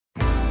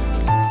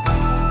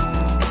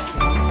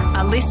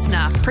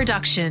listener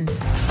production.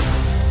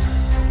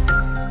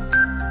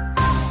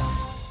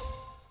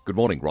 Good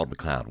morning, Rod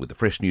McLeod with the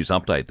Fresh News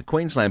Update. The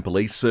Queensland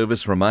Police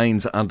Service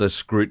remains under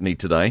scrutiny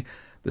today.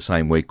 The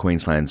same week,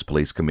 Queensland's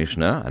Police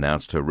Commissioner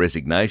announced her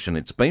resignation.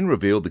 It's been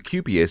revealed the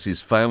QPS is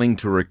failing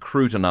to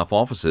recruit enough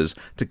officers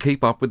to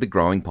keep up with the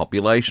growing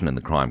population and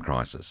the crime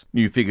crisis.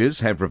 New figures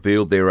have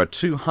revealed there are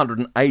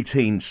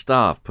 218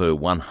 staff per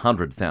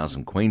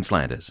 100,000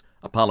 Queenslanders.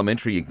 A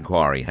parliamentary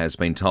inquiry has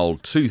been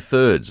told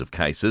 2/3 of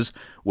cases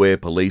where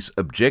police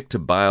object to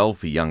bail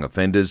for young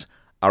offenders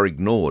are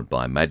ignored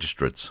by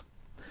magistrates.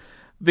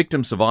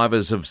 Victim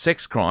survivors of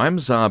sex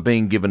crimes are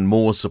being given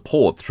more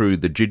support through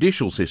the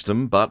judicial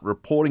system, but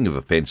reporting of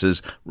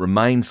offences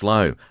remains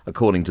low,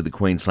 according to the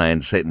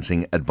Queensland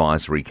Sentencing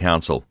Advisory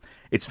Council.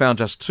 It's found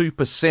just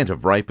 2%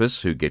 of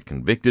rapists who get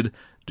convicted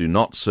do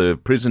not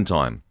serve prison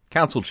time.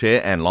 Council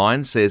Chair Anne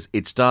Lyons says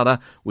it's data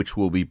which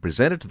will be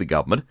presented to the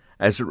government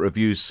as it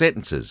reviews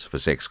sentences for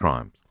sex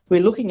crimes.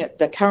 We're looking at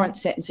the current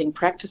sentencing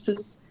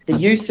practices, the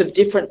use of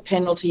different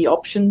penalty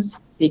options,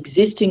 the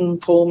existing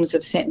forms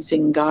of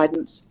sentencing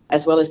guidance,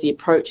 as well as the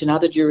approach in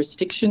other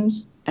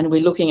jurisdictions, and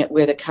we're looking at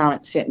where the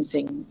current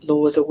sentencing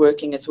laws are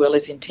working as well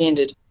as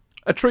intended.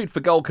 A treat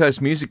for Gold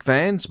Coast music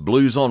fans,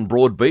 Blues on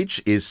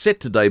Broadbeach is set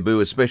to debut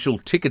a special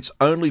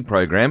tickets-only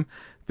program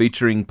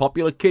featuring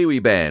popular Kiwi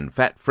band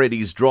Fat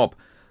Freddy's Drop.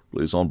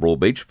 Blues on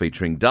Broadbeach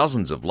featuring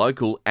dozens of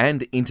local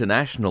and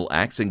international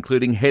acts,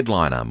 including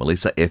headliner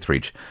Melissa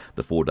Etheridge.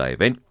 The 4-day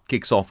event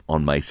kicks off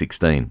on May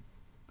 16.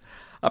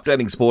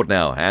 Updating sport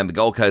now, and the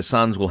Gold Coast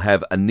Suns will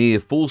have a near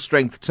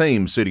full-strength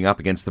team suiting up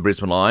against the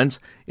Brisbane Lions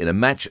in a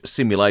match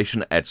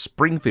simulation at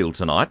Springfield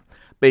tonight.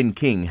 Ben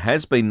King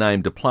has been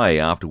named to play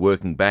after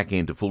working back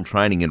into full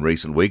training in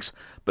recent weeks,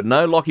 but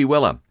no Lockie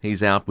Weller.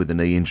 He's out with a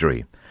knee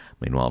injury.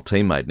 Meanwhile,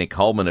 teammate Nick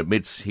Holman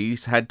admits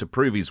he's had to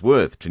prove his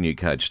worth to new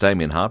coach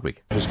Damien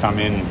Hardwick. Just come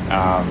in,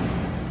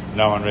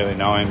 no one really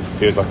knowing,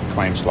 feels like a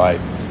clean slate.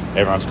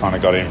 Everyone's kind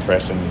of got to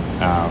impress and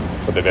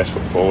put their best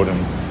foot forward, and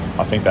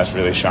I think that's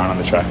really shown on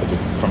the track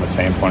from a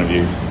team point of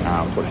view.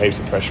 Put heaps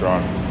of pressure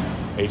on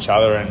each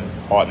other and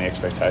heighten the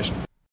expectation.